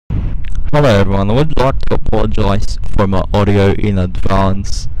Hello everyone, I would like to apologize for my audio in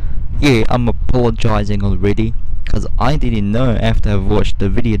advance. Yeah, I'm apologizing already, because I didn't know after I've watched the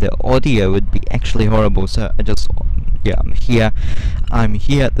video the audio would be actually horrible, so I'm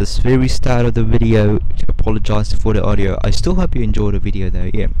here at this very start of the video to apologize for the audio. I still hope you enjoy the video though,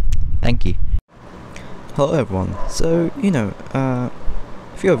 yeah, thank you. Hello everyone, so,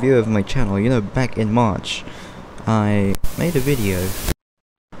 if you're a viewer of my channel, back in March, I made a video.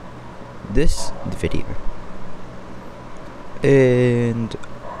 This video, and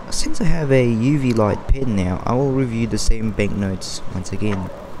since I have a UV light pen now, I will review the same banknotes once again.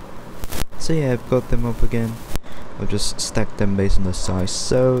 So yeah, I've got them up again. I've just stacked them based on the size,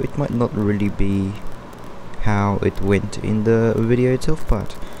 so it might not really be how it went in the video itself,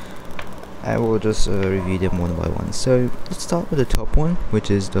 but I will just review them one by one. So let's start with the top one,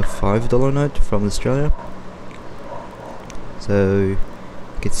 which is the $5 note from Australia. So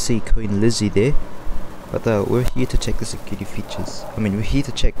you can see Queen Lizzie there, but we're here to check the security features. We're here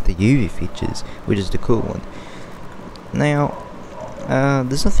to check the UV features, which is the cool one. Now,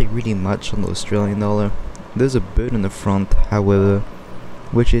 there's nothing really much on the Australian dollar. There's a bird on the front, however,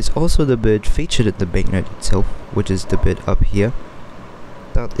 which is also the bird featured in the banknote itself, which is the bird up here.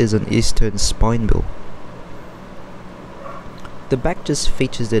 That is an eastern spinebill. The back just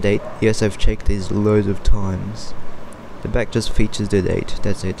features the date. Yes, I've checked these loads of times. The back just features the date,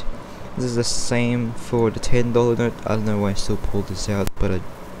 that's it. This is the same for the $10 note. I don't know why I still pulled this out, but I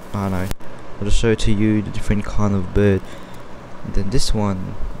don't know. I'll just show it to you, the different kind of bird. And then this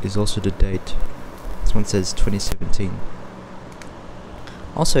one is also the date. This one says 2017.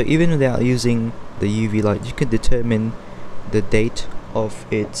 Also, even without using the UV light, you can determine the date of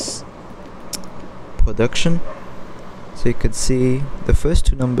its production. So you can see the first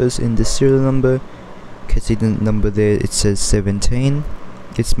two numbers in the serial number. You can see the number there, it says 17,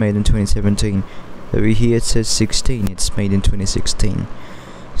 it's made in 2017. Over here it says 16, it's made in 2016.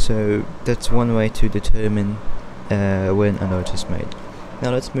 So that's one way to determine when a note is made.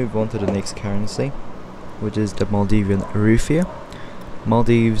 Now let's move on to the next currency, which is the Maldivian rupiah.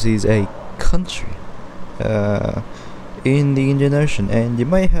 Maldives is a country in the Indian Ocean, and you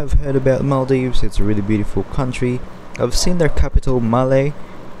may have heard about Maldives. It's a really beautiful country. I've seen their capital, Malé,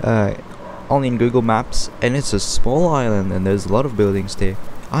 only in Google Maps, and it's a small island and there's a lot of buildings there.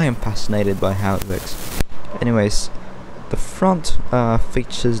 I am fascinated by how it works. Anyways, the front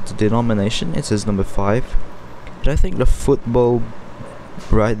features the denomination. It says number 5, but I think the football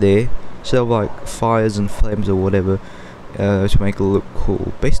right there should have like fires and flames or whatever to make it look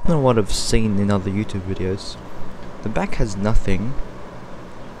cool, based on what I've seen in other YouTube videos. The back has nothing.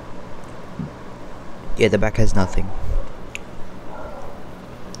 Yeah, the back has nothing.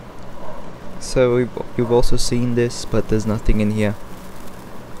 So you've also seen this, but there's nothing in here.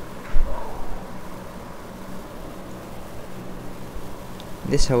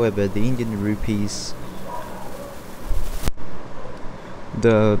 This, however, the Indian rupees,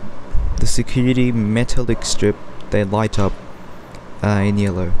 the security metallic strip, they light up in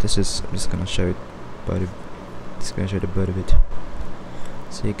yellow. I'm just gonna show it, just gonna show the bird of it.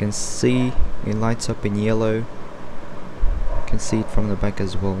 So you can see it lights up in yellow. You can see it from the back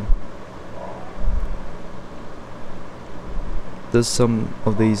as well. There's some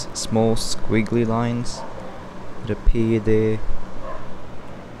of these small squiggly lines that appear there.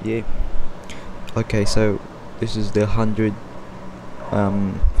 Yeah. Okay, so this is the 100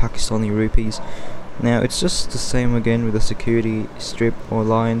 Pakistani rupees. Now it's just the same again with the security strip or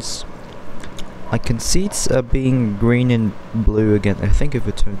lines. I can see it's being green and blue again. I think if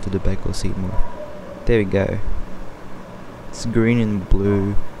we turn to the back we'll see it more. There we go. It's green and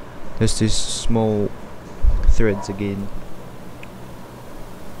blue. There's these small threads again.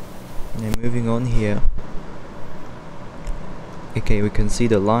 Now moving on here. Okay, we can see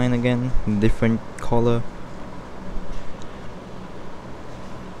the line again in different color.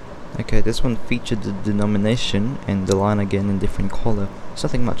 Okay, this one featured the denomination and the line again in different color. It's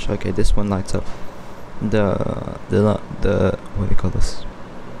nothing much. Okay, this one lights up. The what do you call this?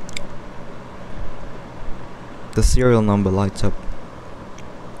 The serial number lights up.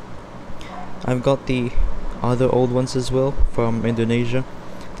 I've got the other old ones as well from Indonesia.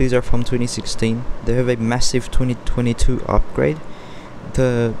 These are from 2016. They have a massive 2022 upgrade.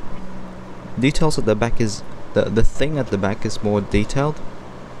 The details at the back is the thing at the back is more detailed,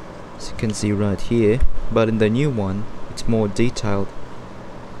 as you can see right here, but in the new one it's more detailed.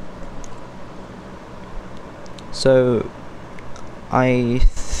 So I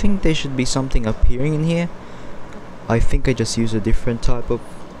think there should be something appearing in here. I think I just use a different type of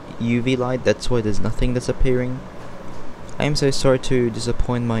UV light, that's why there's nothing that's appearing. I'm so sorry to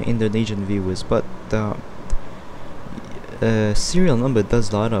disappoint my Indonesian viewers, but the serial number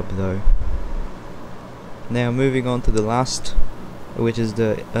does light up though. Now moving on to the last, which is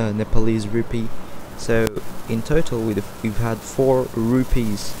the Nepalese rupee. So in total we've had 4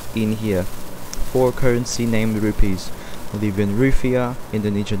 rupees in here, 4 currency named rupees: Libyan rupiah,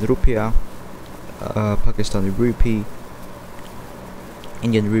 Indonesian rupiah, Pakistani rupee,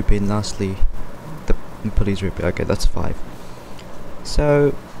 Indian rupee, and lastly the Nepalese rupee. Okay, that's 5.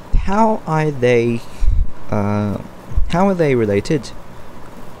 So how are they related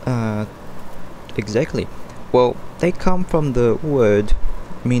exactly? Well, they come from the word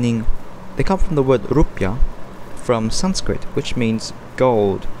rupiah from Sanskrit, which means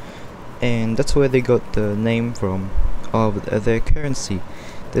gold, and that's where they got the name from of their currency.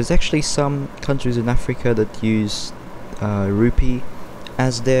 There's actually some countries in Africa that use rupee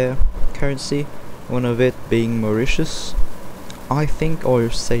as their currency, one of it being Mauritius, I think, or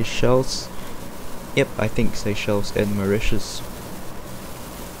Seychelles. Yep, I think Seychelles and Mauritius.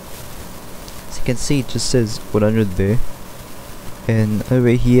 As you can see, it just says 100 there, and over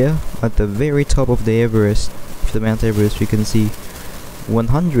here at the very top of the Everest, the Mount Everest, you can see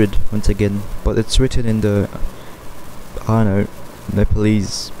 100 once again, but it's written in the, I don't know,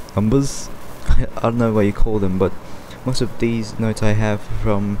 Nepalese numbers. I don't know what you call them, but most of these notes I have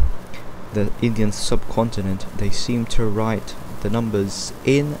from the Indian subcontinent, they seem to write the numbers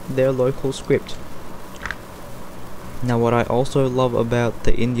in their local script. Now what I also love about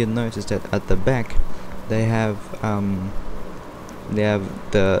the Indian notes is that at the back they have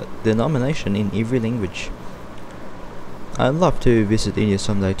the denomination in every language. I'd love to visit India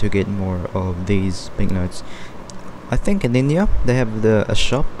someday to get more of these banknotes. I think in India they have a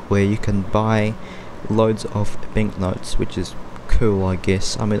shop where you can buy loads of banknotes, which is cool, I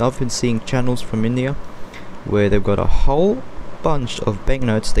guess. I mean, I've been seeing channels from India where they've got a whole bunch of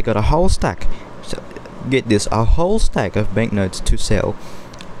banknotes. They got a whole stack. So, get this, a whole stack of banknotes to sell.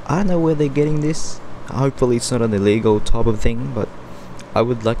 I don't know where they're getting this. Hopefully it's not an illegal type of thing, but I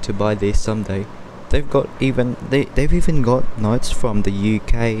would like to buy this someday. They've even got notes from the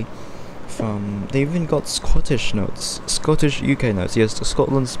UK. They even got Scottish notes, Scottish UK notes. Yes,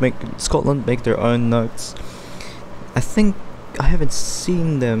 Scotland make their own notes. I think I haven't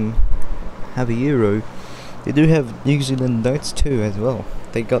seen them have a euro. They do have New Zealand notes too as well.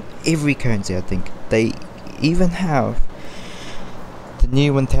 They got every currency, I think. They even have the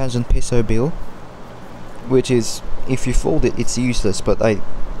new 1000 peso bill, which is, if you fold it, it's useless. But I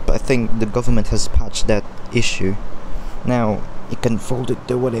think the government has patched that issue. Now you can fold it,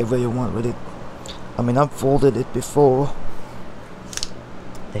 do whatever you want with it. I mean, I've folded it before.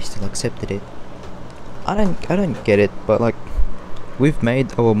 They still accepted it. I don't get it, but like, we've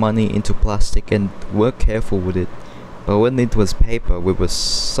made our money into plastic and we're careful with it. But when it was paper, we were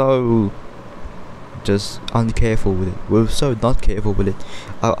so just uncareful with it. We were so not careful with it.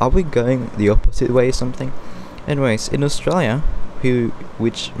 Are we going the opposite way or something? Anyways, in Australia,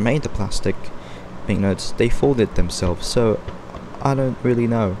 which made the plastic banknotes, they folded themselves, so I don't really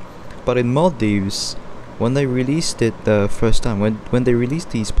know. But in Maldives, when they released it the first time, when they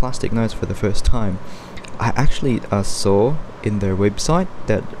released these plastic notes for the first time, I actually saw in their website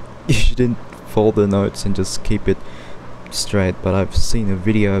that you shouldn't fold the notes and just keep it straight. But I've seen a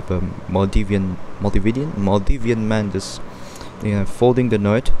video of a Maldivian man just, folding the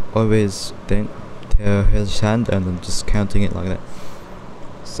note over his hand and then just counting it like that.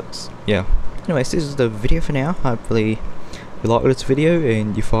 So yeah. Anyways, this is the video for now. Hopefully you like this video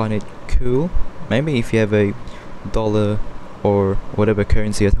and you find it cool. Maybe if you have a dollar or whatever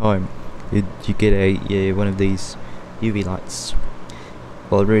currency at home, you get one of these UV lights.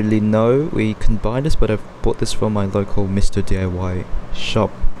 Well, really no, we can buy this, but I've bought this from my local Mr. DIY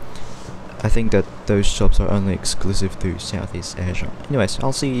shop. I think that those shops are only exclusive to Southeast Asia. Anyways,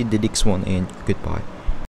 I'll see you in the next one, and goodbye.